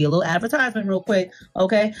about to be a little advertisement real quick,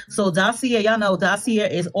 okay? So Dossier, y'all know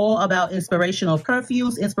Dossier is all about inspirational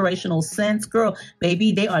perfumes, inspirational scents. Girl,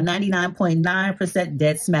 baby, they are 99.9%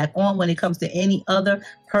 dead smack on when it comes to any other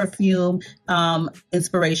perfume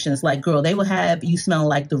inspirations. Like, girl, they will have you smell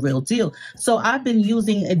like the real deal. So I've been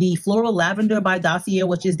using the Floral Lavender by Dossier,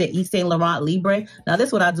 which is the Yves Saint Laurent Libre. Now, this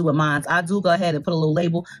is what I do with mine. I do go ahead and put a little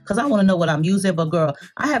label because I want to know what I'm using. But girl,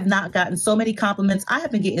 I have not gotten so many compliments. I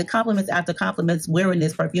have been getting compliments after compliments wearing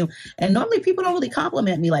this perfume. And normally people don't really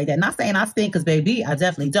compliment me like that. Not saying I stink, because baby, I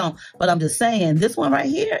definitely don't. But I'm just saying, this one right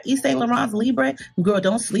here, Yves Saint Laurent's Libre, girl,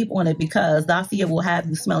 don't sleep on it, because Dossier will have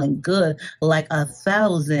you smelling good like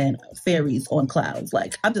 1,000 fairies on clouds.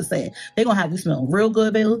 Like, I'm just saying, they're going to have you smelling real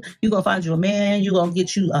good, baby. You're going to find you a man. You're going to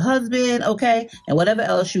get you a husband, okay? And whatever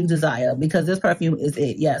else you desire, because this perfume is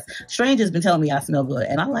it. Yes. Stranger's been telling me I smell good.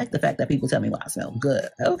 And I like the fact that people tell me when I smell good.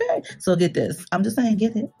 Okay. So get this. I'm just saying,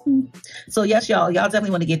 get it. So yes, y'all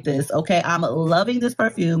definitely want to get this. Okay. I'm loving this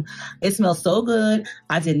perfume. It smells so good.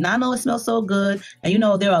 I did not know it smells so good. And you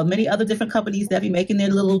know, there are many other different companies that be making their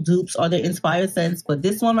little dupes or their inspired scents. But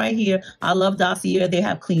this one right here, I love Dossier. They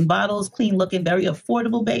have clean bottles, clean looking, very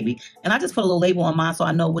affordable, baby. And I just put a little label on mine so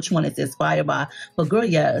I know which one it's inspired by. But girl,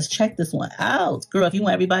 yes, check this one out. Girl, if you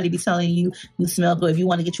want everybody to be telling you you smell good, if you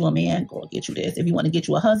want to get you a man, girl, get you this. If you want to get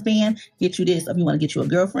you a husband, get you this. If you want to get you a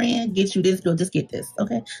girlfriend, get you this. Girl, just get this,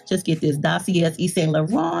 okay? Just get this. Dossier's Yves Saint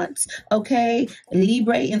Laurent, okay?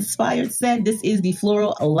 Libre inspired scent. This is the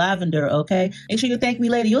Floral Lavender, okay? Make sure you thank me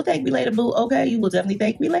later. You'll thank me later, boo, okay? You will definitely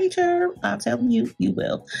thank me later. I'm telling you, you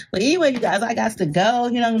will. But anyway, you guys, I got to go.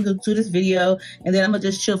 You know, I'm going to do this video, and then I'm going to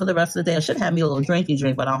just chill for the rest of the day. I should have me a little drinky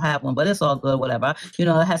drink, but I don't have one, but it's all good, whatever. You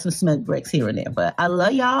know, I have some smoke breaks here and there, but I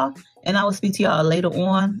love y'all, and I will speak to y'all later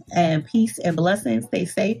on, and peace and blessings. Stay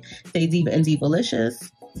safe, stay deep and deep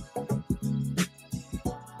delicious.